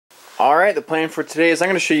Alright, the plan for today is I'm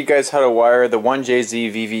going to show you guys how to wire the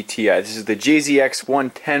 1JZ VVTI. This is the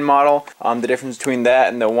JZX110 model. The difference between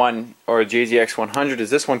that and the JZX100 is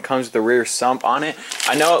this one comes with a rear sump on it.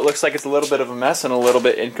 I know it looks like it's a little bit of a mess and a little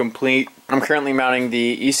bit incomplete. I'm currently mounting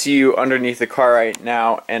the ECU underneath the car right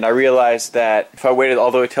now, and I realized that if I waited all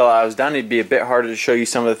the way till I was done, it'd be a bit harder to show you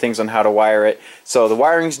some of the things on how to wire it. So the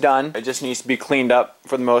wiring's done. It just needs to be cleaned up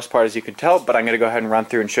for the most part, as you can tell, but I'm going to go ahead and run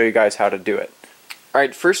through and show you guys how to do it.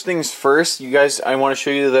 Alright, first things first, you guys, I want to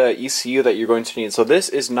show you the ECU that you're going to need. So this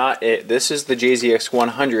is not it. This is the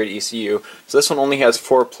JZX100 ECU. So this one only has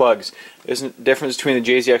 4 plugs. There's a difference between the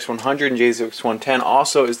JZX100 and JZX110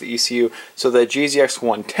 also is the ECU. So the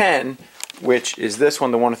JZX110, which is this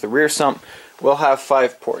one, the one with the rear sump, will have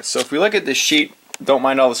 5 ports. So if we look at this sheet, don't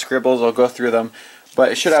mind all the scribbles, I'll go through them,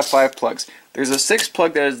 but it should have 5 plugs. There's a 6th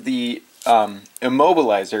plug that is the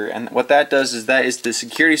Immobilizer, and what that does is that is the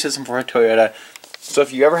security system for a Toyota. So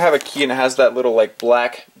if you ever have a key and it has that little like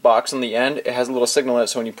black box on the end, it has a little signal in it,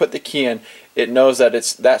 so when you put the key in, it knows that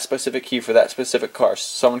it's that specific key for that specific car. So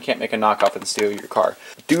someone can't make a knockoff and steal your car.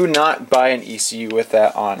 Do not buy an ECU with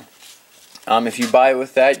that on. If you buy it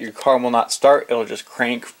with that, your car will not start. It'll just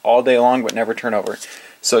crank all day long but never turn over.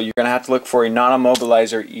 So you're going to have to look for a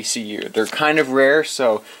non-immobilizer ECU. They're kind of rare,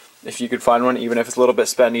 so if you could find one, even if it's a little bit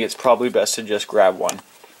spendy, it's probably best to just grab one.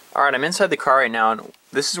 Alright, I'm inside the car right now, and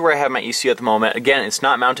this is where I have my ECU at the moment. Again, it's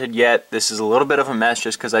not mounted yet. This is a little bit of a mess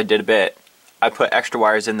just because I put extra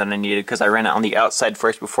wires in than I needed because I ran it on the outside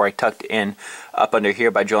first before I tucked in up under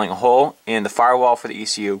here by drilling a hole in the firewall for the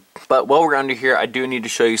ECU. But while we're under here, I do need to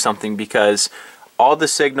show you something because all the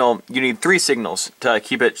signal, you need 3 signals to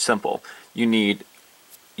keep it simple. You need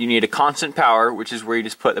a constant power, which is where you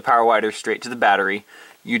just put the power wire straight to the battery.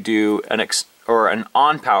 You do an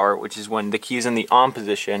on power, which is when the key is in the on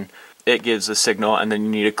position, it gives a signal, and then you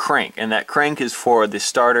need a crank, and that crank is for the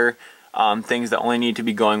starter, things that only need to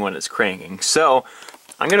be going when it's cranking. So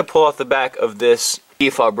I'm going to pull off the back of this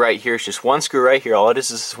key fob right here. It's just one screw right here. All it is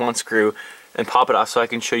this one screw, and pop it off so I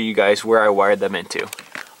can show you guys where I wired them into.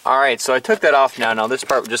 Alright, so I took that off now. Now this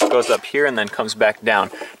part just goes up here and then comes back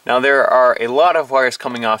down. Now there are a lot of wires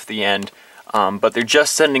coming off the end, but they're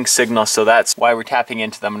just sending signals, so that's why we're tapping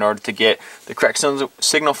into them in order to get the correct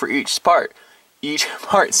signal for each part.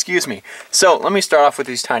 Excuse me. So let me start off with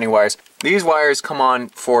these tiny wires. These wires come on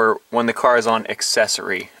for when the car is on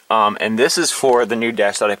accessory, and this is for the new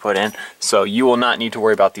dash that I put in, so you will not need to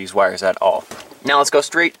worry about these wires at all. Now let's go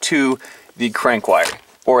straight to the crank wire,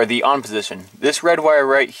 or the on position. This red wire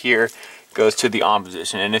right here goes to the on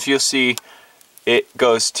position, and if you'll see, it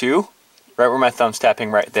goes to right where my thumb's tapping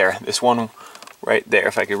right there. This one right there,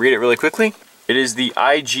 if I could read it really quickly. It is the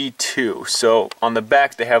IG2. So on the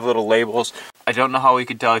back they have little labels. I don't know how we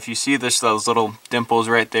could tell. If you see those little dimples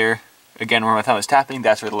right there, again where my thumb is tapping,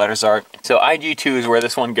 that's where the letters are. So IG2 is where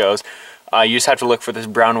this one goes. You just have to look for this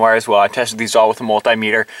brown wire as well. I tested these all with a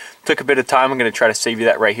multimeter. Took a bit of time. I'm going to try to save you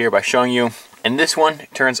that right here by showing you. And this one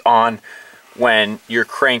turns on when your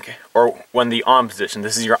crank, or when the on position.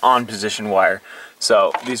 This is your on position wire.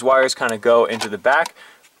 So these wires kind of go into the back,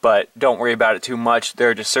 but don't worry about it too much.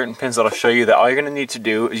 There are just certain pins that'll show you that all you're going to need to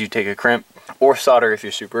do is you take a crimp or solder if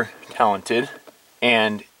you're super talented,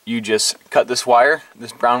 and you just cut this wire,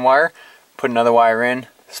 this brown wire, put another wire in,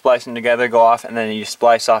 splice them together, go off, and then you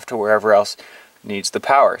splice off to wherever else needs the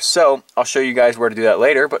power. So I'll show you guys where to do that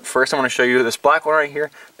later, but first I want to show you this black one right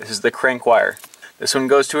here. This is the crank wire. This one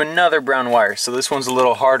goes to another brown wire, so this one's a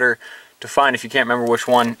little harder to find if you can't remember which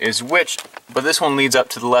one is which, but this one leads up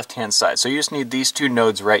to the left hand side. So you just need these 2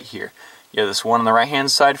 nodes right here. You have this one on the right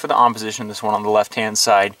hand side for the on position, this one on the left hand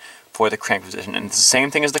side for the crank position. And it's the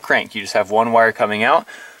same thing as the crank. You just have one wire coming out,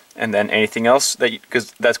 and then anything else,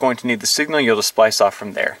 because that's going to need the signal, you'll just splice off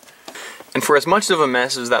from there. And for as much of a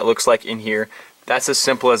mess as that looks like in here, that's as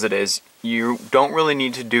simple as it is. You don't really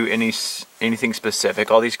need to do anything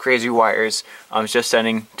specific. All these crazy wires, it's just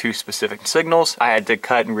sending 2 specific signals. I had to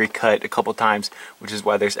cut and recut a couple times, which is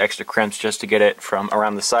why there's extra crimps just to get it from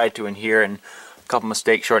around the side to in here, and a couple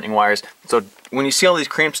mistake shortening wires. So when you see all these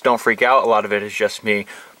crimps, don't freak out. A lot of it is just me.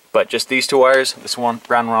 But just these 2 wires, this one,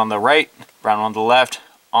 brown one on the right, brown one on the left,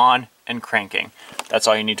 on and cranking. That's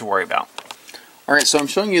all you need to worry about. Alright, so I'm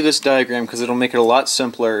showing you this diagram because it'll make it a lot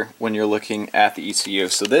simpler when you're looking at the ECU.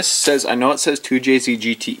 So this says, I know it says 2JZ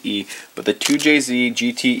GTE, but the 2JZ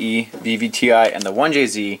GTE VVTI and the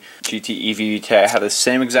 1JZ GTE VVTI have the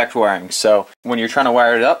same exact wiring. So when you're trying to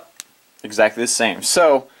wire it up, exactly the same.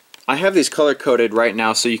 So I have these color coded right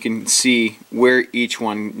now so you can see where each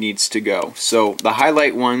one needs to go. So the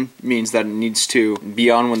highlight one means that it needs to be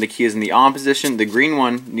on when the key is in the on position. The green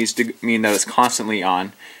one needs to mean that it's constantly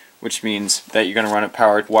on. which means that you're going to run a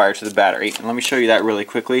powered wire to the battery. And let me show you that really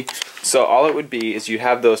quickly. So all it would be is you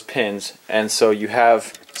have those pins, and so you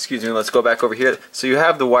have, excuse me, let's go back over here. So you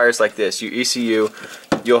have the wires like this, your ECU,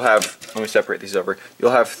 you'll have, let me separate these over,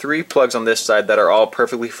 you'll have 3 plugs on this side that are all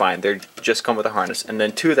perfectly fine. They just come with a harness, and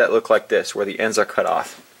then 2 that look like this, where the ends are cut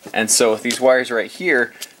off. And so with these wires right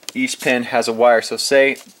here, each pin has a wire. So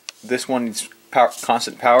say this one needs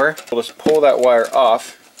constant power, we'll just pull that wire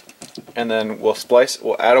off, and then we'll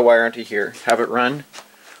add a wire onto here, have it run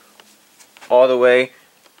all the way,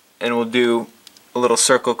 and we'll do a little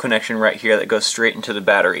circle connection right here that goes straight into the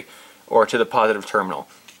battery or to the positive terminal.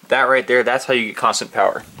 That right there, that's how you get constant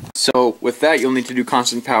power. So with that, you'll need to do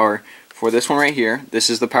constant power for this one right here. This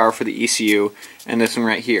is the power for the ECU, and this one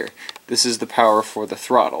right here. This is the power for the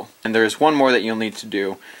throttle. And there's one more that you'll need to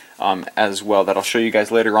do as well that I'll show you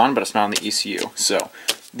guys later on, but it's not on the ECU. So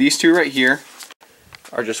these 2 right here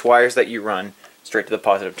are just wires that you run straight to the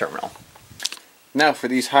positive terminal. Now for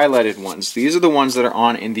these highlighted ones, these are the ones that are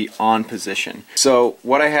on in the on position. So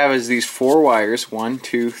what I have is these 4 wires, 1,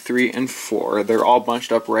 2, 3, and 4. They're all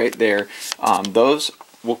bunched up right there. Those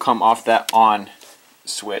will come off that on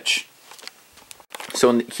switch. So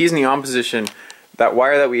when the key's in the on position, that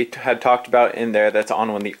wire that we had talked about in there that's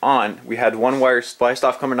on when the on, we had 1 wire spliced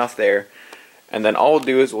off coming off there, and then all we'll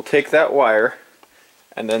do is we'll take that wire,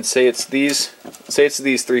 and then say it's these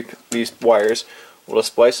wires, we'll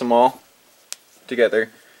just splice them all together,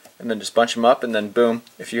 and then just bunch them up, and then boom,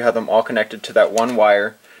 if you have them all connected to that 1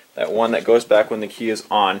 wire, that one that goes back when the key is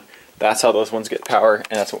on, that's how those ones get power,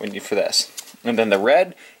 and that's what we need for this. And then the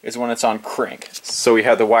red is when it's on crank. So we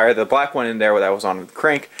have the wire, the black one in there that was on with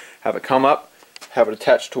crank, have it come up, have it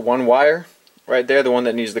attached to 1 wire right there, the one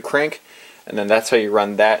that needs the crank, and then that's how you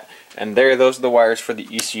run that. And there, those are the wires for the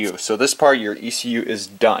ECU. So this part, your ECU is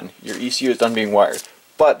done. Your ECU is done being wired,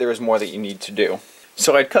 but there is more that you need to do.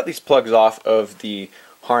 So I'd cut these plugs off of the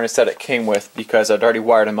harness that it came with because I'd already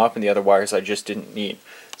wired them up, and the other wires I just didn't need.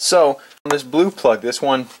 So on this blue plug, this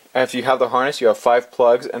one, if you have the harness, you have 5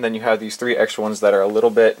 plugs, and then you have these 3 extra ones that are a little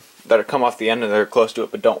bit, that come off the end and they're close to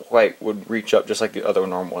it but don't quite would reach up just like the other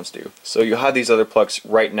normal ones do. So you'll have these other plugs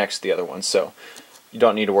right next to the other ones, so you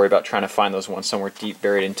don't need to worry about trying to find those ones somewhere deep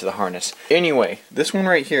buried into the harness. Anyway, this one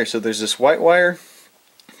right here, so there's this white wire,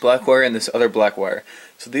 black wire, and this other black wire.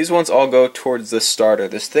 So these ones all go towards the starter.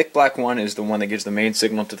 This thick black one is the one that gives the main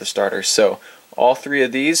signal to the starter. So all 3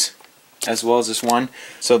 of these, as well as this one.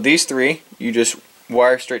 So these 3, you just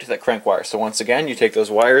wire straight to that crank wire. So once again, you take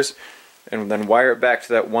those wires and then wire it back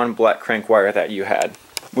to that 1 black crank wire that you had.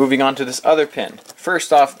 Moving on to this other pin.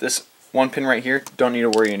 First off, this 1 pin right here, don't need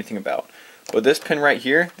to worry anything about. But this pin right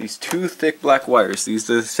here, these 2 thick black wires, these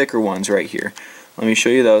are the thicker ones right here. Let me show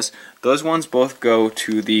you those. Those ones both go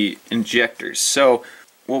to the injectors. So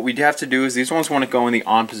what we'd have to do is these ones want to go in the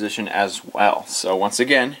on position as well. So once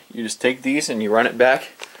again, you just take these and you run it back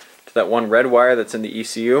to that 1 red wire that's in the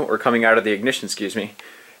ECU, or coming out of the ignition, excuse me.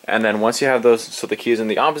 And then once you have those, so the key is in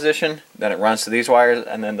the on position, then it runs to these wires,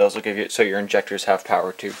 and then those will give you, so your injectors have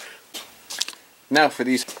power too. Now for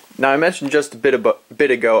these, now I mentioned just a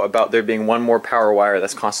bit ago about there being 1 more power wire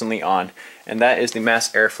that's constantly on, and that is the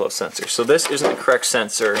mass airflow sensor. So this isn't the correct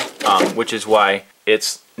sensor, which is why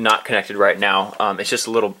it's not connected right now. It's just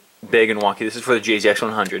a little big and wonky. This is for the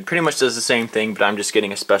JZX110. Pretty much does the same thing, but I'm just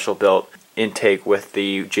getting a special built intake with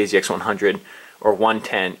the JZX100 or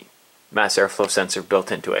 110 mass airflow sensor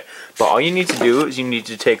built into it. But all you need to do is you need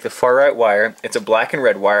to take the far right wire. It's a black and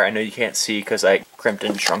red wire. I know you can't see because I crimped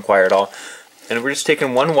and shrunk wire it all. And we're just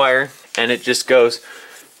taking 1 wire, and it just goes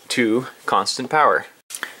to constant power.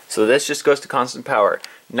 So this just goes to constant power.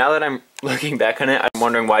 Now that I'm looking back on it, I'm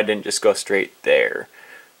wondering why I didn't just go straight there.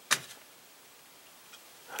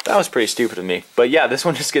 That was pretty stupid of me. But yeah, this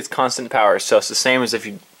one just gets constant power, so it's the same as if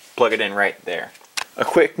you plug it in right there. A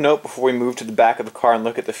quick note before we move to the back of the car and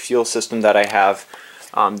look at the fuel system that I have.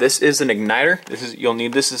 This is an igniter. You'll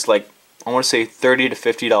need this is like, I want to say $30 to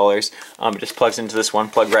 $50. It just plugs into this 1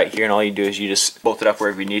 plug right here, and all you do is you just bolt it up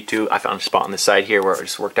wherever you need to. I found a spot on the side here where it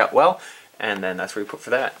just worked out well, and then that's where you put for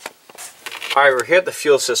that. Alright, we're here at the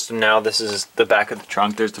fuel system now. This is the back of the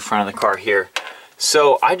trunk. There's the front of the car here.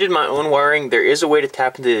 So I did my own wiring. There is a way to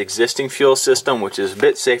tap into the existing fuel system, which is a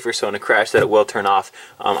bit safer, so in a crash that it will turn off.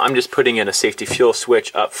 I'm just putting in a safety fuel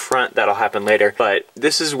switch up front. That'll happen later. But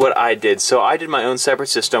this is what I did. So I did my own separate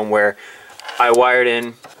system where I wired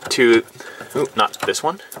in to, not this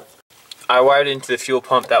one. I wired into the fuel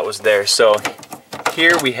pump that was there. So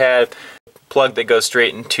here we have a plug that goes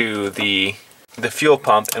straight into the fuel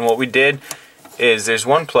pump, and what we did is there's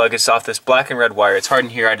 1 plug, it's off this black and red wire. It's hard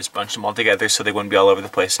in here, I just bunched them all together so they wouldn't be all over the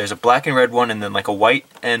place. There's a black and red one, and then like a white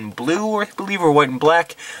and blue, or I believe, or white and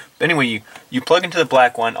black. But anyway, you plug into the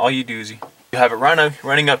black one. All you do is you have it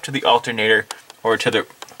running up to the alternator, or to the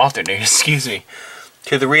alternator, excuse me,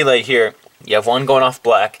 to the relay here. You have one going off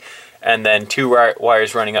black, and then two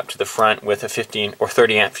wires running up to the front with a 15 or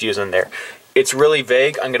 30 amp fuse in there. It's really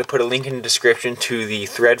vague. I'm going to put a link in the description to the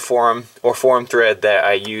thread forum thread that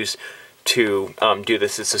I use to do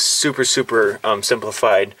this. It's a super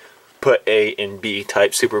simplified put A in B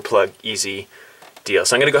type super plug easy deal.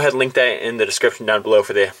 So I'm going to go ahead and link that in the description down below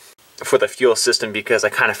for the fuel system, because I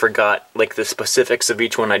kind of forgot like the specifics of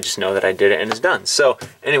each one. I just know that I did it and it's done. So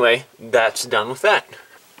anyway, that's done with that.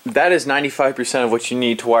 That is 95% of what you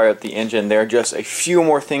need to wire up the engine. There are just a few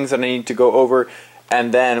more things that I need to go over,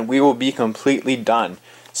 and then we will be completely done.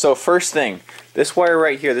 So first thing, this wire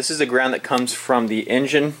right here, this is the ground that comes from the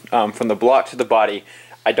engine, from the block to the body.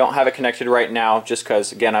 I don't have it connected right now just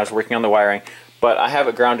because, again, I was working on the wiring, but I have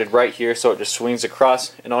it grounded right here, so it just swings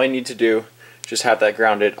across, and all you need to do is just have that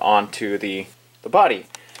grounded onto the body.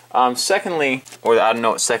 Secondly, or I don't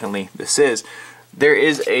know what secondly this is, there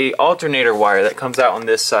is a alternator wire that comes out on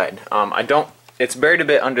this side. It's buried a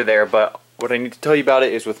bit under there, but what I need to tell you about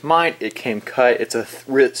it is with mine, it came cut. It's a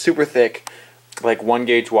super thick, like 1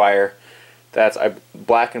 gauge wire. That's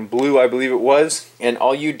black and blue, I believe it was. And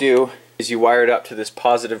all you do is you wire it up to this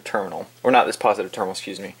positive terminal. Or not this positive terminal,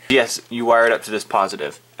 excuse me. Yes, you wire it up to this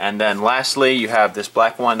positive. And then lastly, you have this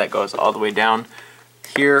black one that goes all the way down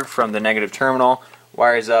here from the negative terminal,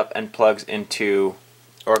 wires up and plugs into,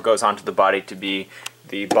 or goes onto the body to be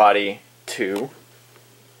the body to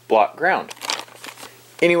block ground.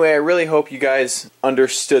 Anyway, I really hope you guys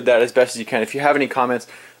understood that as best as you can. If you have any comments,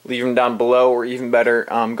 leave them down below, or even better,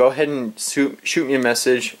 go ahead and shoot me a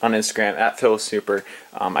message on Instagram at PhilSuper.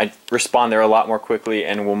 I respond there a lot more quickly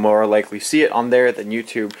and will more likely see it on there than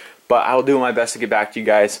YouTube, but I'll do my best to get back to you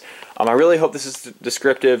guys. I really hope this is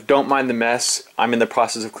descriptive. Don't mind the mess. I'm in the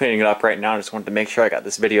process of cleaning it up right now. I just wanted to make sure I got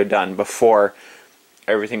this video done before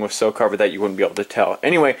everything was so covered that you wouldn't be able to tell.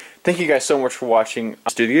 Anyway, thank you guys so much for watching.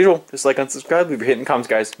 Just do the usual. Just like, unsubscribe, leave your hidden comments,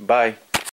 guys. Bye.